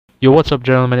Yo, what's up,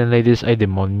 gentlemen and ladies? Ay,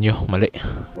 demonyo. Mali.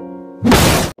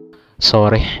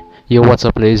 Sorry. Yo, what's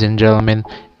up, ladies and gentlemen?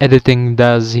 Editing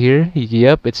Daz here.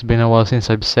 Yep, it's been a while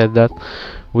since I've said that.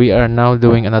 We are now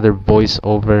doing another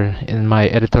voiceover in my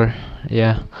editor.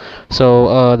 Yeah.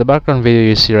 So, the background video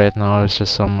you see right now is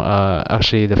just some,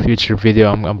 actually the future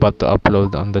video I'm about to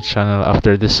upload on the channel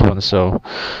after this one. So,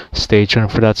 stay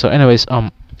tuned for that. So, anyways,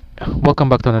 welcome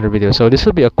back to another video. So, this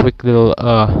will be a quick little,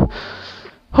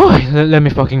 let me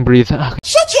fucking breathe.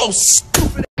 Shut your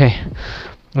stupid. Okay.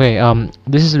 Okay,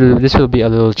 this will be a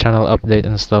little channel update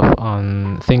and stuff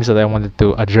on things that I wanted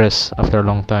to address after a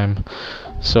long time.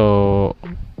 So,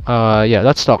 yeah,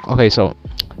 let's talk. Okay, so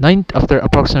after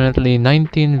approximately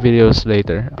 19 videos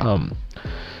later,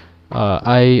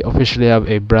 I officially have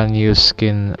a brand new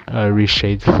skin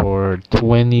reshade for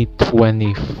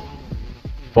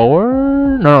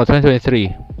 2024. No,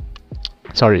 2023.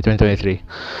 Sorry, 2023.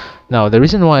 Now, the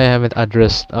reason why I haven't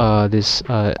addressed this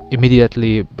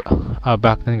immediately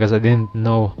back then, because I didn't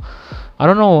know. I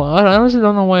don't know. I honestly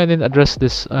don't know why I didn't address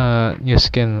this new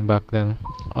skin back then.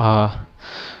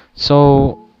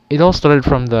 So it all started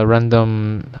from the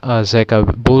random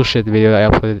Zeka bullshit video I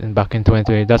uploaded back in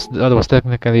 2020. That was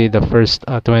technically the first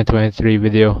 2023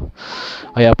 video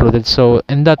I uploaded. So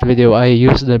in that video, I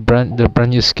used the brand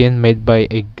new skin made by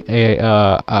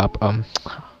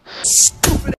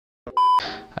Stupid.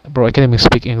 Bro, I can't even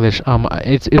speak English.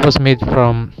 It was made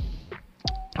from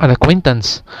an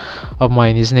acquaintance of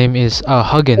mine. His name is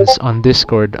Huggins on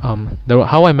Discord.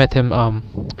 How I met him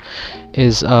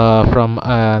is from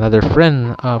another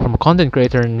friend, from a content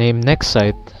creator named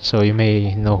Nextsite. So you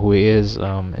may know who he is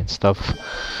and stuff.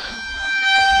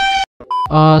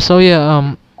 So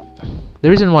yeah, the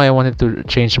reason why I wanted to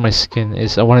change my skin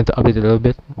is I wanted to update a little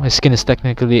bit. My skin is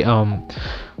technically how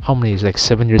many? It's like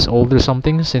 7 years old or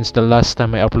something, since the last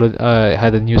time I uploaded. I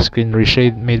had a new skin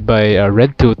reshade made by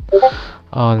RedTooth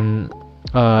on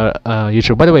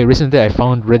YouTube. By the way, recently I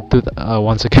found RedTooth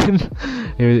once again.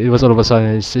 It was all of a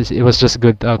sudden. It was just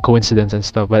good coincidence and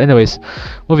stuff. But anyways,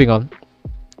 moving on.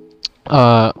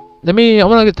 I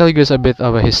want to tell you guys a bit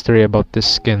of a history about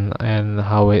this skin and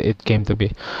how it came to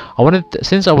be.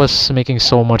 Since I was making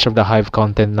so much of the Hive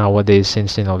content nowadays,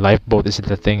 since Lifeboat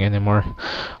isn't a thing anymore,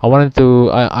 I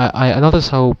noticed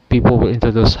how people were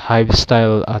into those Hive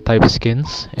style type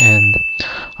skins, and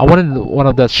I wanted one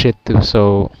of that shit too.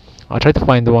 So I tried to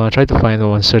find one,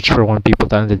 search for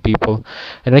talented people,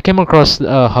 and I came across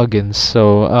Huggins.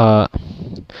 So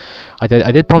I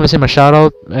did promise him a shout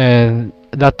out, and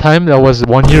that was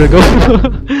 1 year ago.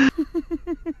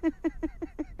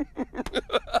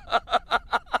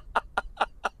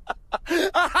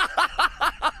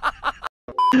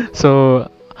 So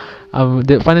I'm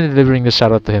finally delivering the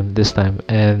shout out to him this time.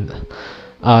 And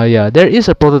yeah, there is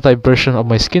a prototype version of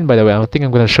my skin, by the way. I think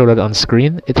I'm gonna show that on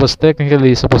screen. It was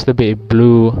technically supposed to be a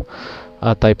blue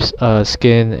type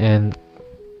skin, and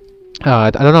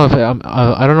I don't know if I'm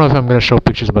gonna show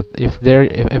pictures, but if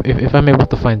I'm able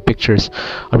to find pictures,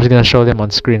 I'm just gonna show them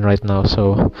on screen right now.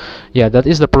 So yeah, that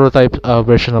is the prototype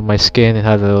version of my skin. It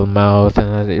had a little mouth,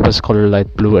 and it was color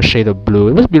light blue, a shade of blue.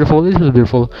 It was beautiful.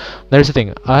 There's the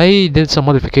thing, I did some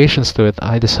modifications to it.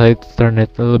 I decided to turn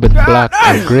it a little bit black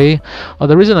or gray.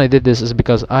 The reason I did this is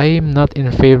because I'm not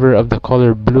in favor of the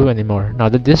color blue anymore. Now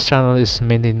that this channel is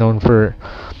mainly known for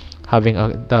having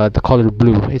the color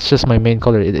blue. It's just my main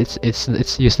color.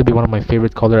 It's used to be one of my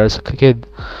favorite color as a kid,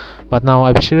 but now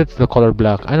I've shifted to the color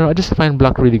black. I know, I just find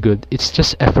black really good. It's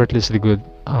just effortlessly good.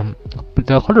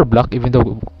 The color black, even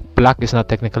though black is not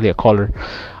technically a color,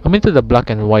 I'm into the black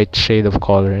and white shade of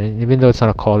color, and even though it's not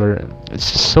a color,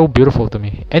 it's just so beautiful to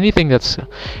me. Anything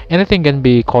can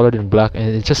be colored in black,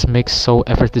 and it just makes so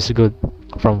effortlessly good.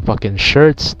 From fucking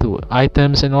shirts to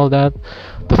items and all that,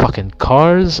 to fucking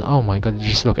cars. Oh my god, it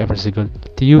just look effortlessly good.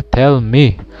 Do you tell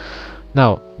me?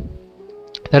 Now,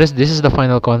 this is the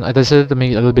final con. I decided to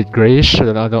make it a little bit grayish, so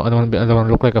that I don't want to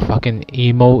look like a fucking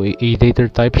emo e-dater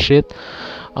type shit.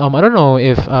 I don't know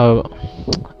if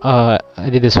I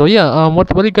did this. So yeah,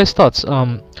 what are you guys' thoughts?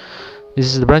 This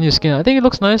is the brand new skin. I think it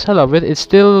looks nice. I love it. It's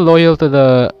still loyal to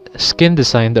the skin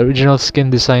design, the original skin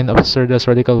design of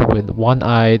SirDazzRadYT, with one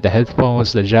eye, the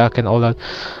headphones, the jacket, and all that.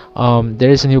 There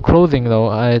is a new clothing though.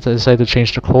 I decided to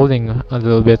change the clothing a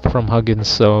little bit from Huggins.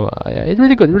 So it's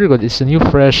really good, really good. It's a new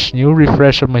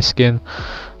refresh of my skin.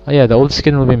 Yeah, the old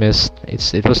skin will be missed.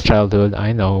 It was childhood,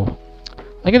 I know.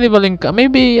 I can leave a link.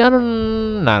 Maybe I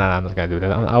don't. Nah, I'm not gonna do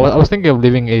that. I was thinking of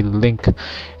leaving a link.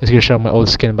 It's gonna show my old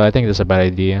skin, but I think that's a bad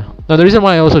idea. No, the reason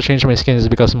why I also changed my skin is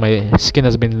because my skin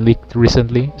has been leaked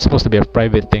recently. It's supposed to be a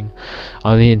private thing,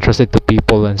 only interested to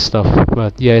people and stuff.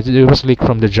 But yeah, it was leaked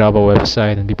from the Java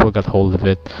website, and people got hold of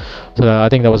it. So I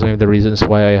think that was one of the reasons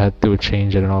why I had to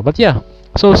change it and all. But yeah,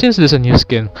 so since there's a new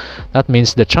skin, that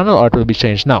means the channel art will be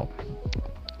changed now.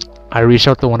 I reached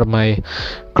out to one of my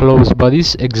close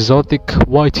buddies, Exotic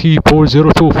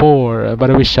YT4024. By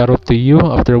the way, shout out to you.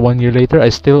 After 1 year later, I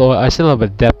still have a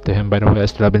debt to him. By the way, I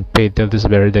still haven't paid till this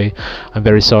very day. I'm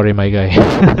very sorry, my guy.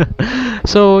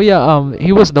 So yeah,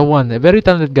 he was the one, a very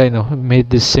talented guy. Now, who made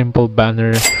this simple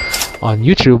banner on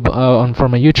YouTube, for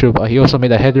my YouTube. He also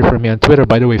made a header for me on Twitter.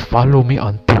 By the way, follow me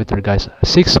on Twitter, guys.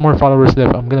 6 more followers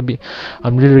left. I'm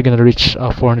literally gonna reach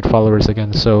 400 followers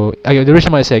again. So the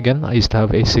reason why I say again, I used to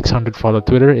have a 600 follow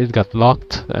Twitter. It got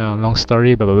locked. Long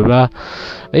story. Blah blah blah.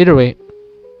 Either way,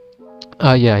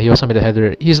 yeah, he also made a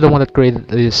header. He's the one that created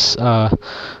this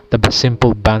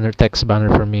simple banner, text banner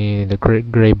for me, the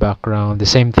gray background, the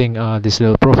same thing, this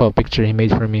little profile picture he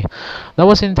made for me. That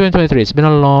was in 2023. It's been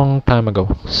a long time ago.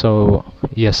 So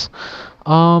yes,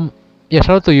 yeah, shout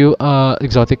out to you,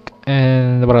 Exotic.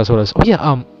 And what else? Oh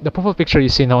yeah, the profile picture you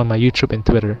see now on my YouTube and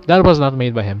Twitter, that was not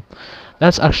made by him.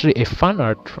 That's actually a fan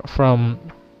art from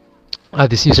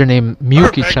this username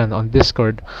Miyuki-chan on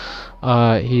Discord.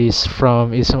 He's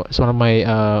one of my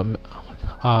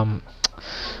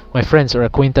my friends or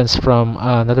acquaintance from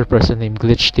another person named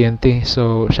Glitch TNT.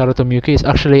 So shout out to Miyuki. It's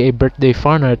actually a birthday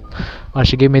fan art.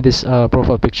 She gave me this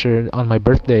profile picture on my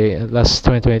birthday last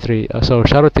 2023. So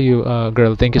shout out to you,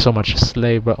 girl. Thank you so much.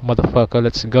 Slay, bro, motherfucker.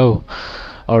 Let's go.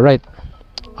 All right.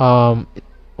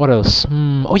 What else?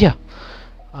 Oh yeah.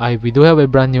 We do have a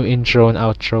brand new intro and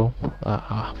outro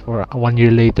for 1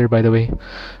 year later, by the way.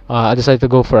 I decided to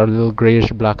go for a little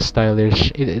grayish black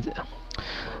stylish.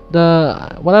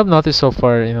 What I've noticed so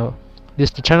far, the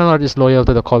channel art is loyal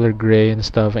to the color gray and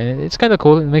stuff, and it's kind of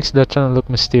cool. It makes the channel look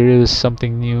mysterious,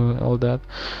 something new, all that.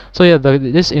 So yeah,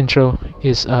 this intro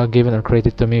is given or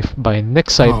created to me by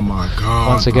Nexite. Oh my god.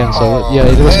 Once again, so yeah,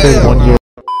 it was created 1 year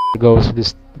ago. So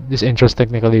this intro is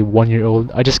technically 1 year old.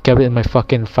 I just kept it in my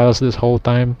fucking files this whole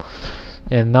time,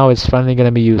 and now it's finally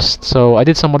gonna be used. So I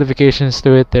did some modifications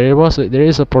to it. There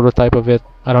is a prototype of it.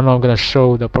 I don't know. I'm gonna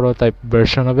show the prototype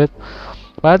version of it,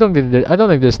 but I don't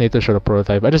think there's need to show the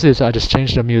prototype. I just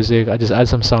changed the music. I just add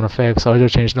some sound effects. I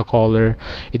just changed the color.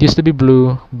 It used to be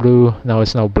blue. Now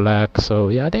it's black. So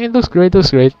yeah, I think it looks great.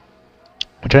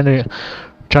 I'm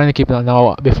trying to keep it on.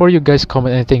 Now, before you guys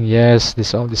comment anything, yes, this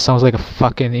sounds like a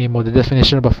fucking emo. The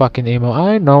definition of a fucking emo.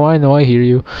 I know, I hear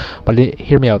you, but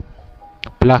hear me out.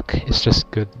 Black is just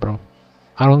good, bro.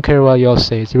 I don't care what y'all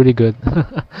say. It's really good.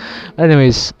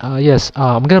 Anyways, yes,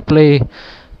 I'm gonna play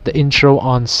the intro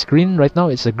on screen right now.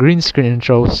 It's a green screen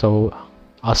intro, so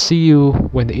I'll see you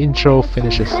when the intro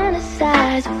finishes.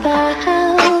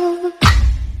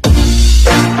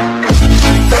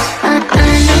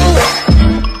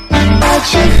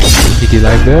 Did you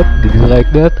like that? Did you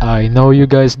like that? I know you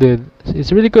guys did.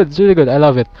 It's really good. It's really good. I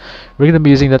love it. We're gonna be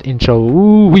using that intro.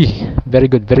 Ooh wee! Very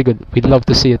good. Very good. We'd love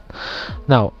to see it.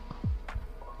 Now,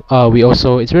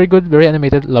 it's very good. Very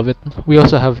animated. Love it. We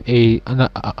also have the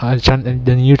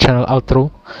new channel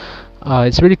outro.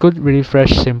 It's really good, really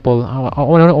fresh, simple. I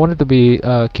wanted to be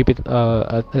keep it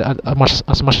as much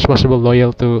as possible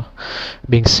loyal to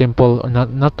being simple,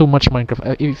 not too much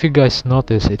Minecraft. If you guys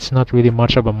notice, it's not really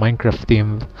much of a Minecraft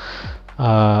themed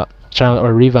channel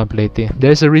or revamp lately.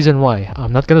 There's a reason why.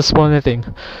 I'm not gonna spoil anything,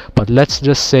 but let's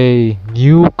just say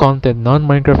new content,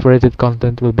 non-Minecraft related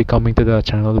content, will be coming to the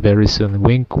channel very soon.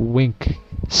 Wink, wink.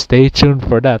 Stay tuned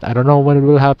for that. I don't know when it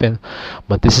will happen,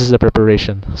 but this is the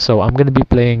preparation. So I'm gonna be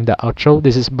playing the outro.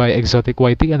 This is by Exotic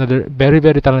YT, another very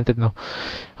talented now.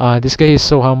 This guy is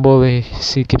so humble.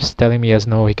 He keeps telling me yes,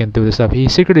 no, he can do this stuff. He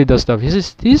secretly does stuff.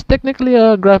 He's technically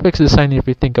a graphics designer if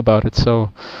you think about it. So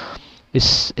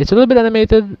it's a little bit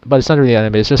animated, but it's not really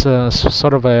animated. It's just a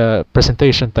sort of a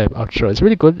presentation type outro. It's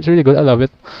really good. It's really good. I love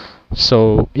it.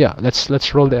 So yeah,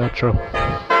 let's roll the outro.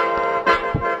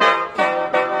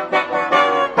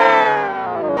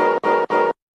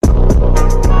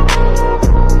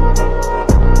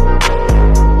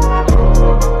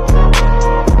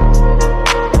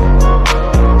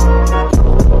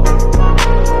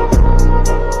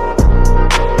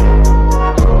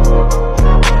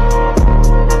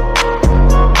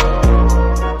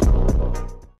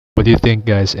 What do you think,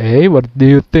 guys? What do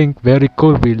you think? Very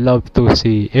cool. We love to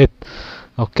see it.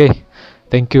 Okay,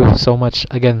 thank you so much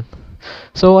again.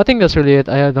 So I think that's really it.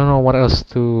 I don't know what else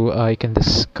to I can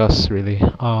discuss really.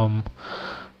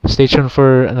 Stay tuned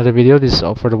for another video. This is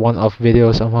for the one-off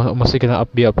videos. I'm mostly gonna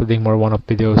be uploading more one-off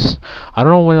videos. I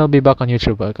don't know when I'll be back on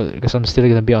YouTube because I'm still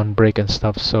gonna be on break and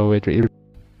stuff, so it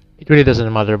really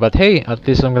doesn't matter. But hey, at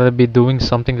least I'm gonna be doing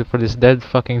something for this dead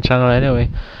fucking channel anyway.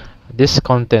 This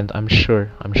content, I'm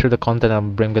sure the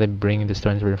content gonna bring in this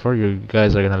 2024, you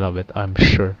guys are gonna love it, I'm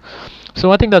sure.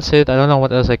 So I think that's it. I don't know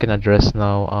what else I can address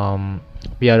now.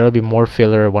 Yeah, there'll be more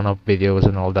filler one-off videos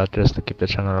and all that just to keep the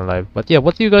channel alive. But yeah,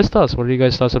 what do you guys thoughts? What are you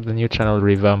guys thoughts of the new channel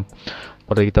revamp?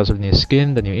 What are your thoughts of the new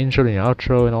skin, the new intro, the new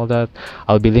outro, and all that?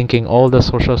 I'll be linking all the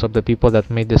socials of the people that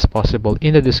made this possible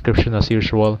in the description as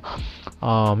usual.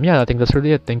 Yeah, I think that's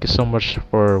really it. Thank you so much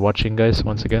for watching, guys,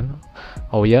 once again.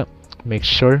 Oh yeah, make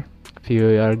sure if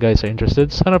you guys are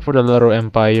interested, sign up for the Laro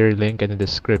Empire, link in the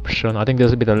description. I think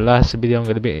this will be the last video I'm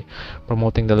going to be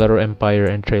promoting the Laro Empire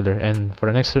and trailer. And for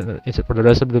the next, for the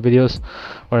rest of the videos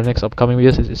or the next upcoming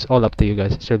videos, it's all up to you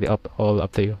guys. It's really all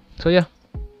up to you. So yeah,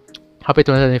 happy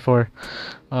 2024.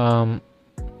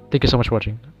 Thank you so much for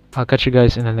watching. I'll catch you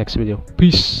guys in the next video.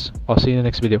 Peace. I'll see you in the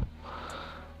next video.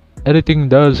 Editing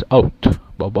does out.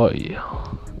 Bye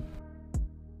bye.